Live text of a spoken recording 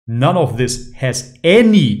None of this has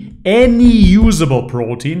any usable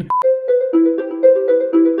protein.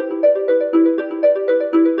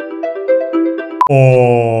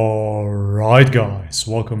 Alright guys,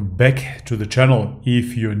 welcome back to the channel.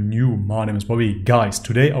 If you're new, my name is Bobby. Guys,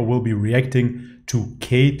 today I will be reacting to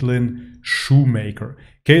Caitlin Shoemaker.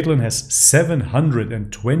 Caitlin has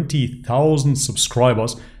 720,000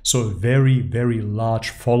 subscribers, so a very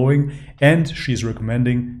large following, and she's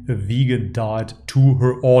recommending a vegan diet to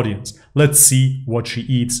her audience. Let's see what she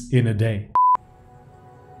eats in a day.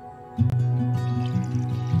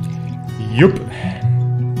 Yup.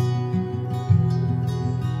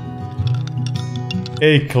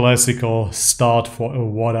 A classical start for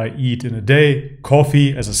what I eat in a day.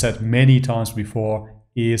 Coffee, as I said many times before,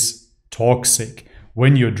 is toxic.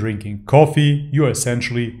 When you're drinking coffee, you're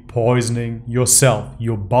essentially poisoning yourself.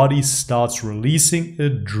 Your body starts releasing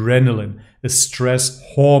adrenaline, a stress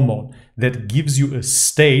hormone that gives you a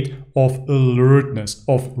state of alertness,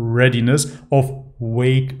 of readiness, of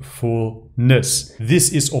wakefulness. This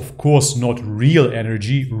is of course not real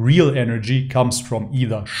energy. Real energy comes from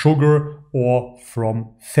either sugar or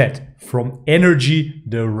from fat, from energy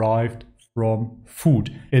derived from food.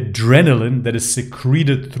 Adrenaline that is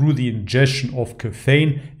secreted through the ingestion of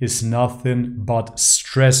caffeine is nothing but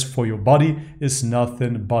stress for your body, is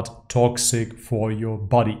nothing but toxic for your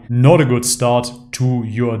body. Not a good start to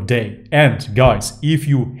your day. And guys, if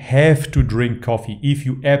you have to drink coffee, if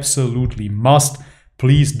you absolutely must,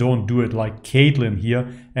 please don't do it like Caitlin here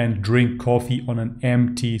and drink coffee on an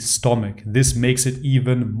empty stomach. This makes it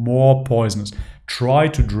even more poisonous. Try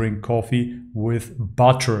to drink coffee with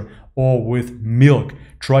butter or with milk.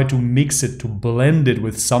 Try to mix it, to blend it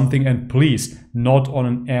with something, and please, not on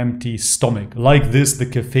an empty stomach. Like this, the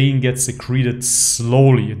caffeine gets secreted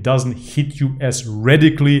slowly. It doesn't hit you as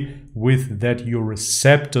radically. With that, your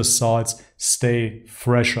receptor sites stay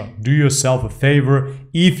fresher. Do yourself a favor.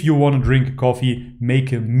 If you want to drink coffee,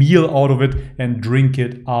 make a meal out of it and drink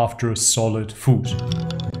it after solid food.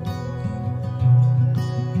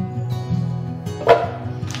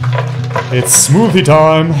 It's smoothie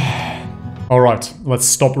time. Alright, let's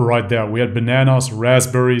stop right there. We had bananas,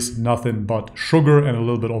 raspberries, nothing but sugar and a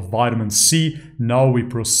little bit of vitamin C. Now we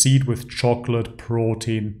proceed with chocolate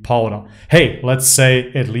protein powder. Hey, let's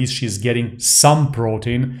say at least she's getting some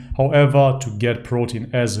protein. However, to get protein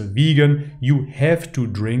as a vegan, you have to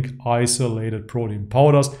drink isolated protein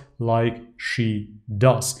powders like she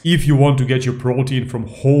does. If you want to get your protein from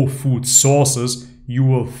whole food sources, you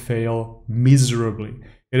will fail miserably.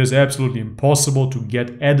 It is absolutely impossible to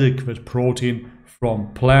get adequate protein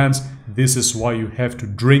from plants. This is why you have to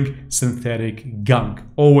drink synthetic gunk.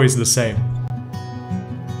 Always the same.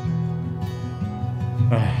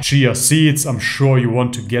 Chia seeds, I'm sure you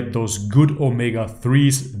want to get those good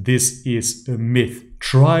omega-3s. This is a myth.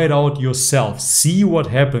 Try it out yourself. See what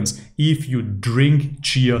happens if you drink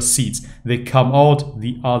chia seeds. They come out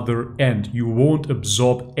the other end. You won't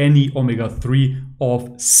absorb any omega-3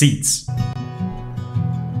 of seeds.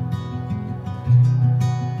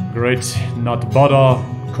 Great nut butter,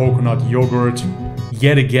 coconut yogurt.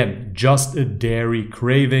 Yet again, just a dairy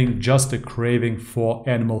craving, just a craving for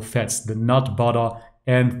animal fats, the nut butter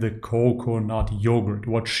and the coconut yogurt.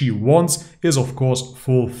 What she wants is, of course,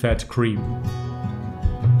 full fat cream.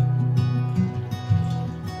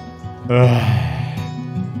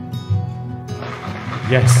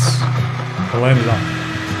 Yes, blend it up.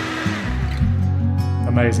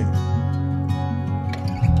 Amazing.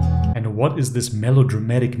 And what is this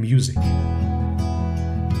melodramatic music?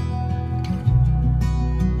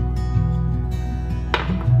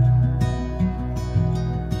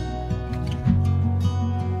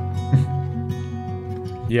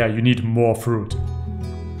 Yeah, you need more fruit.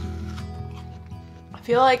 I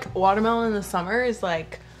feel like watermelon in the summer is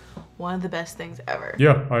like one of the best things ever.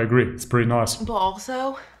 Yeah, I agree. It's pretty nice. But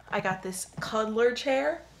also, I got this cuddler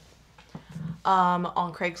chair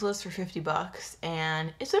on Craigslist for 50 bucks,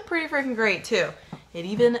 and it's been pretty freaking great too. It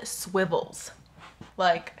even swivels.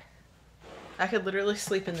 Like, I could literally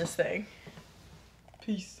sleep in this thing.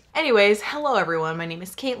 Peace. Anyways, hello everyone. My name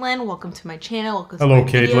is Caitlin. Welcome to my channel. Welcome to my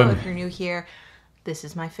video. If you're new here, this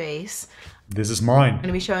is my face. This is mine. I'm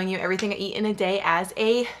gonna be showing you everything I eat in a day as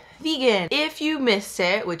a vegan. If you missed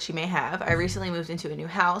it, which you may have, I recently moved into a new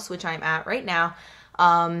house, which I'm at right now.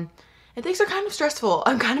 And things are kind of stressful.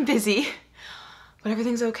 I'm kind of busy. But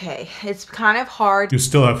everything's okay. It's kind of hard. You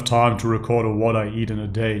still have time to record a what I eat in a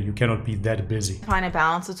day. You cannot be that busy. Find a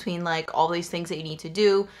balance between like all these things that you need to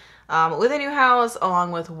do with a new house,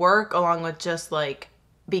 along with work, along with just like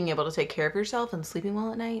being able to take care of yourself and sleeping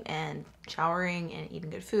well at night and showering and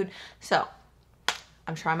eating good food. So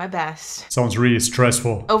I'm trying my best. Sounds really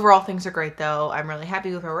stressful. Overall, things are great though. I'm really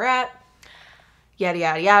happy with where we're at. Yada,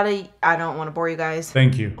 yada, yada. I don't want to bore you guys.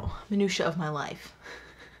 Thank you. Minutia of my life.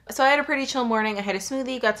 So I had a pretty chill morning. I had a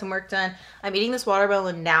smoothie, got some work done. I'm eating this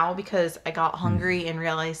watermelon now because I got hungry and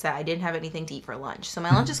realized that I didn't have anything to eat for lunch. So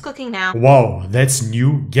my lunch is cooking now. Wow, that's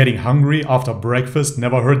new. Getting hungry after breakfast.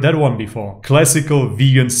 Never heard that one before. Classical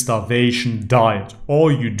vegan starvation diet.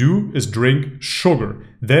 All you do is drink sugar.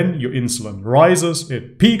 Then your insulin rises,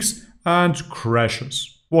 it peaks and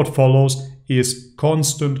crashes. What follows is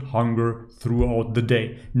constant hunger throughout the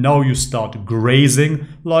day. Now you start grazing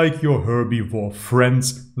like your herbivore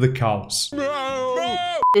friends, the cows.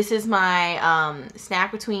 This is my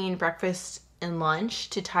snack between breakfast and lunch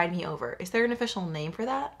to tide me over. Is there an official name for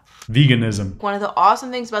that? Veganism. One of the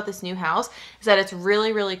awesome things about this new house is that it's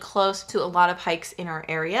really, really close to a lot of hikes in our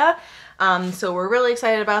area. So we're really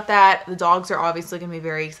excited about that. The dogs are obviously going to be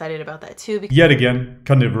very excited about that too. Yet again,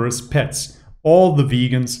 carnivorous pets. All the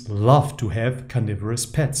vegans love to have carnivorous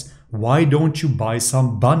pets. Why don't you buy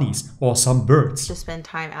some bunnies or some birds? To spend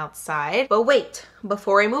time outside. But wait,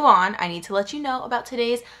 before I move on, I need to let you know about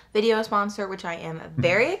today's video sponsor, which I am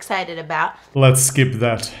very excited about. Let's skip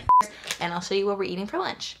that. And I'll show you what we're eating for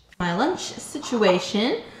lunch. My lunch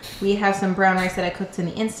situation, we have some brown rice that I cooked in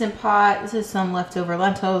the Instant Pot. This is some leftover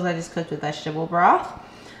lentils I just cooked with vegetable broth.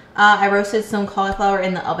 I roasted some cauliflower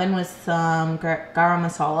in the oven with some garam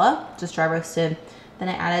masala, just dry roasted. Then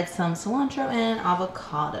I added some cilantro and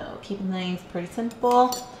avocado, keeping things pretty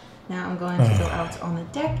simple. Now I'm going to go out on the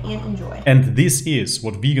deck and enjoy. And this is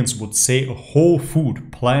what vegans would say a whole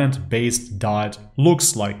food, plant-based diet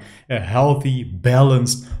looks like. A healthy,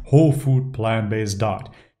 balanced, whole food, plant-based diet.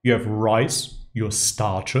 You have rice, your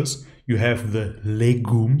starches, you have the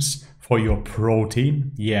legumes for your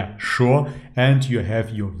protein, yeah, sure, and you have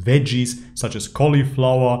your veggies such as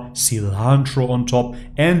cauliflower, cilantro on top,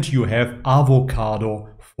 and you have avocado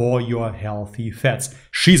for your healthy fats.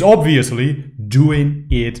 She's obviously doing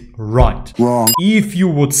it right. Wrong. If you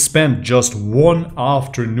would spend just one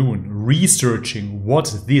afternoon researching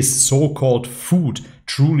what this so-called food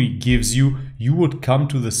truly gives you, you would come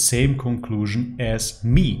to the same conclusion as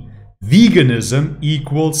me. Veganism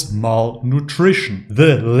equals malnutrition.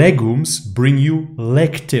 The legumes bring you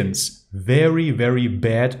lectins. Very, very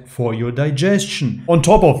bad for your digestion. On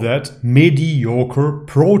top of that, mediocre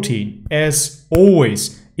protein. As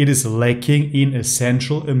always, it is lacking in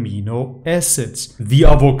essential amino acids. The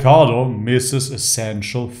avocado misses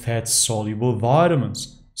essential fat-soluble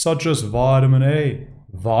vitamins, such as vitamin A,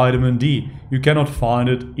 vitamin D. You cannot find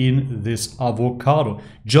it in this avocado.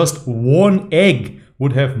 Just one egg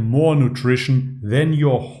would have more nutrition than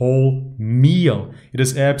your whole meal. It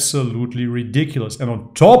is absolutely ridiculous. And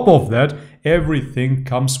on top of that, everything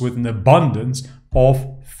comes with an abundance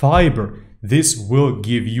of fiber. This will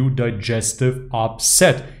give you digestive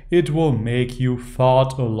upset. It will make you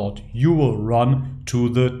fart a lot. You will run to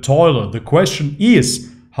the toilet. The question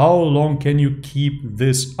is, how long can you keep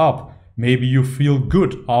this up? Maybe you feel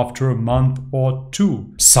good after a month or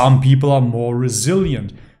two. Some people are more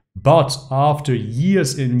resilient. But after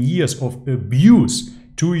years and years of abuse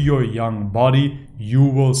to your young body, you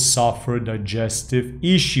will suffer digestive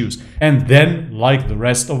issues. And then, like the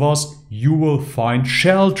rest of us, you will find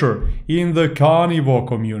shelter in the carnivore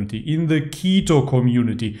community, in the keto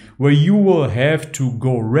community, where you will have to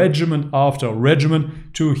go regimen after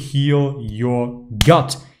regimen to heal your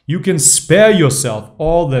gut. You can spare yourself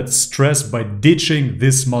all that stress by ditching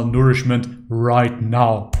this malnourishment right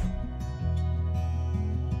now.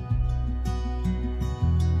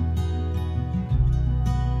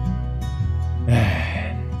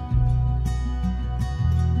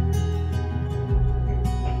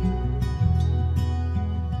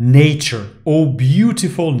 Nature, oh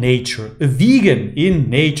beautiful nature, a vegan in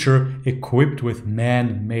nature equipped with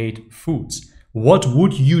man-made foods. What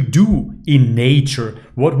would you do in nature?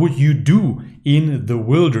 What would you do in the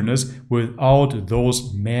wilderness without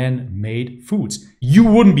those man-made foods? You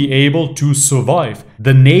wouldn't be able to survive.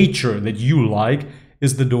 The nature that you like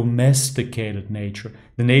is the domesticated nature,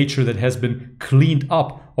 the nature that has been cleaned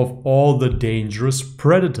up of all the dangerous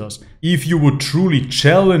predators. If you would truly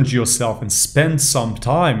challenge yourself and spend some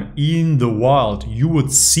time in the wild, you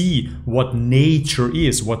would see what nature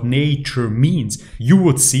is, what nature means. You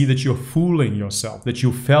would see that you're fooling yourself, that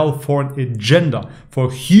you fell for an agenda, for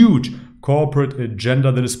a huge corporate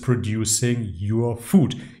agenda that is producing your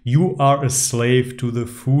food. You are a slave to the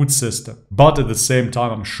food system. But at the same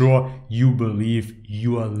time, I'm sure you believe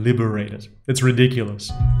you are liberated. It's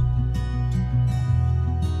ridiculous.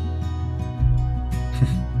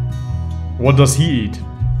 What does he eat?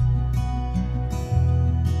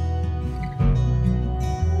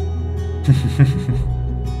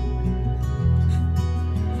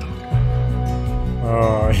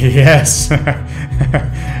 Oh, yes.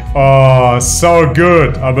 Oh, so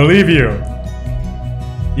good. I believe you.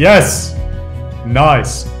 Yes.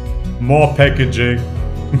 Nice. More packaging.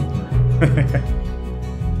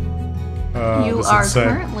 You are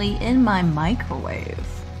currently in my microwave.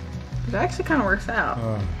 It actually kind of works out.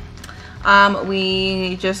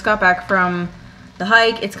 We just got back from the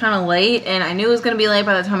hike. It's kind of late, and I knew it was going to be late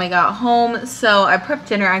by the time I got home, so I prepped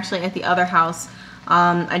dinner actually at the other house.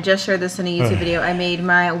 I just shared this in a YouTube video. I made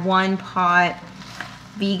my one-pot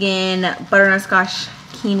vegan butternut squash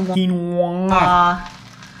quinoa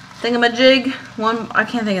thingamajig. I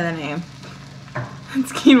can't think of the name.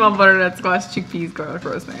 It's quinoa, butternut squash, chickpeas, garlic,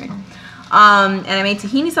 rosemary. And I made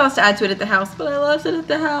tahini sauce to add to it at the house, but I left it at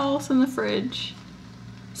the house in the fridge.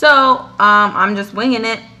 So I'm just winging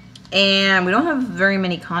it, and we don't have very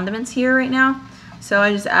many condiments here right now. So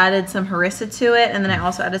I just added some harissa to it, and then I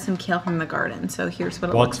also added some kale from the garden. So here's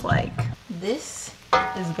what it looks like. This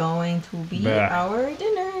is going to be our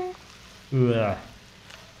dinner. Blech.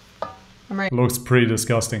 Looks pretty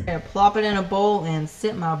disgusting. I'm gonna plop it in a bowl and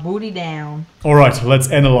sit my booty down. Alright, let's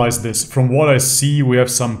analyze this. From what I see, we have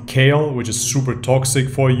some kale, which is super toxic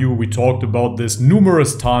for you. We talked about this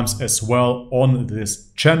numerous times as well on this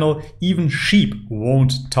channel. Even sheep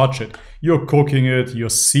won't touch it. You're cooking it,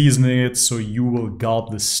 you're seasoning it, so you will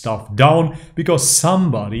gulp this stuff down because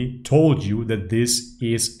somebody told you that this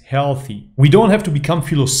is healthy. We don't have to become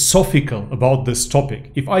philosophical about this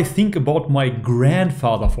topic. If I think about my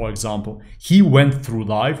grandfather, for example, he went through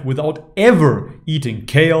life without ever eating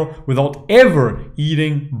kale, without ever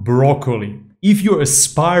eating broccoli. If you're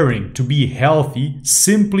aspiring to be healthy,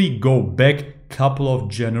 simply go back couple of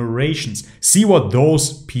generations. See what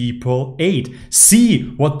those people ate. See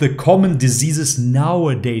what the common diseases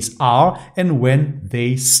nowadays are and when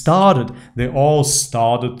they started. They all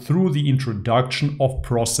started through the introduction of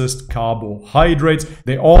processed carbohydrates.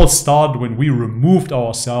 They all started when we removed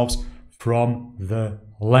ourselves from the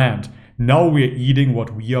land. Now we are eating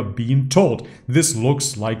what we are being told. This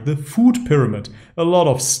looks like the food pyramid. A lot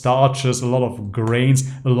of starches, a lot of grains,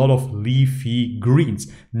 a lot of leafy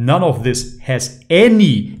greens. None of this has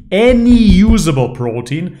any usable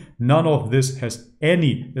protein. None of this has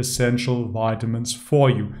any essential vitamins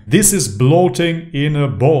for you. This is bloating in a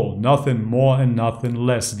bowl. Nothing more and nothing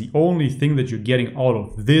less. The only thing that you're getting out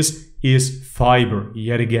of this is fiber,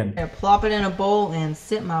 yet again. I plop it in a bowl and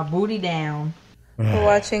sit my booty down. We're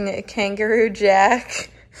watching Kangaroo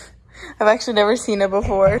Jack. I've actually never seen it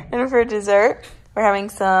before. And for dessert, we're having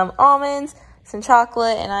some almonds, some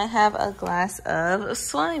chocolate, and I have a glass of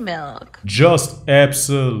soy milk. Just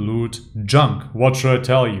absolute junk. What should I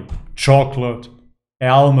tell you? Chocolate,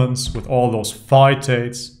 almonds with all those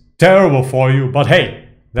phytates. Terrible for you, but hey,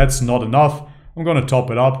 that's not enough. I'm gonna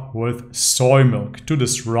top it up with soy milk to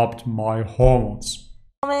disrupt my hormones.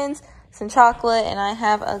 Almonds, some chocolate, and I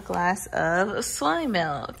have a glass of soy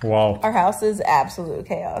milk. Wow. Our house is absolute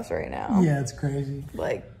chaos right now. Yeah, it's crazy.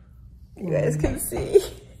 Like, you guys can see.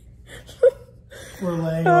 We're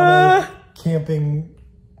laying on a camping.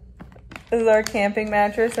 This is our camping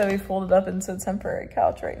mattress that we folded up into a temporary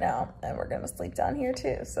couch right now. And we're going to sleep down here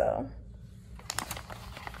too, so.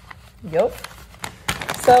 Yup.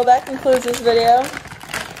 So that concludes this video.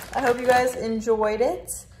 I hope you guys enjoyed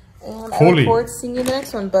it. And I look forward to seeing you in the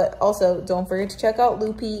next one. But also, don't forget to check out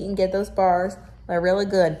Loopy and get those bars. They're really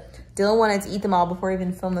good. Dylan wanted to eat them all before he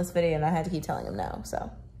even filmed this video, and I had to keep telling him no,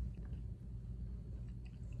 so.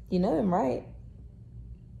 You know him, right?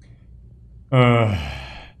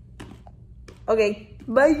 Okay,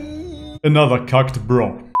 bye! Another cucked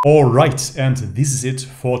bro. Alright, and this is it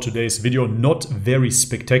for today's video. Not very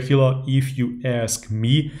spectacular, if you ask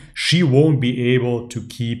me. She won't be able to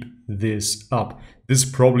keep this up. This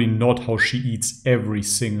is probably not how she eats every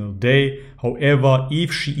single day. However,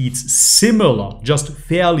 if she eats similar, just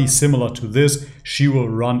fairly similar to this, she will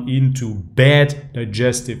run into bad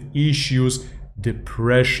digestive issues,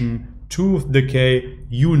 depression, tooth decay,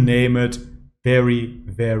 you name it,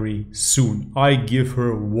 very soon. I give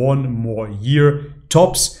her 1 more year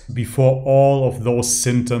tops before all of those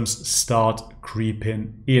symptoms start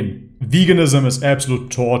creeping in. Veganism is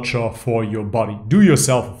absolute torture for your body. Do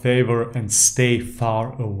yourself a favor and stay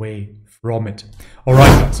far away from it.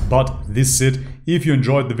 Alright guys, but this is it. If you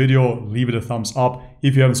enjoyed the video, leave it a thumbs up.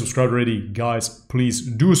 If you haven't subscribed already, guys, please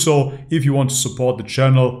do so. If you want to support the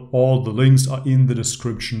channel, all the links are in the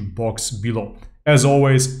description box below. As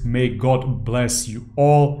always, may God bless you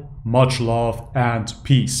all. Much love and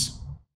peace.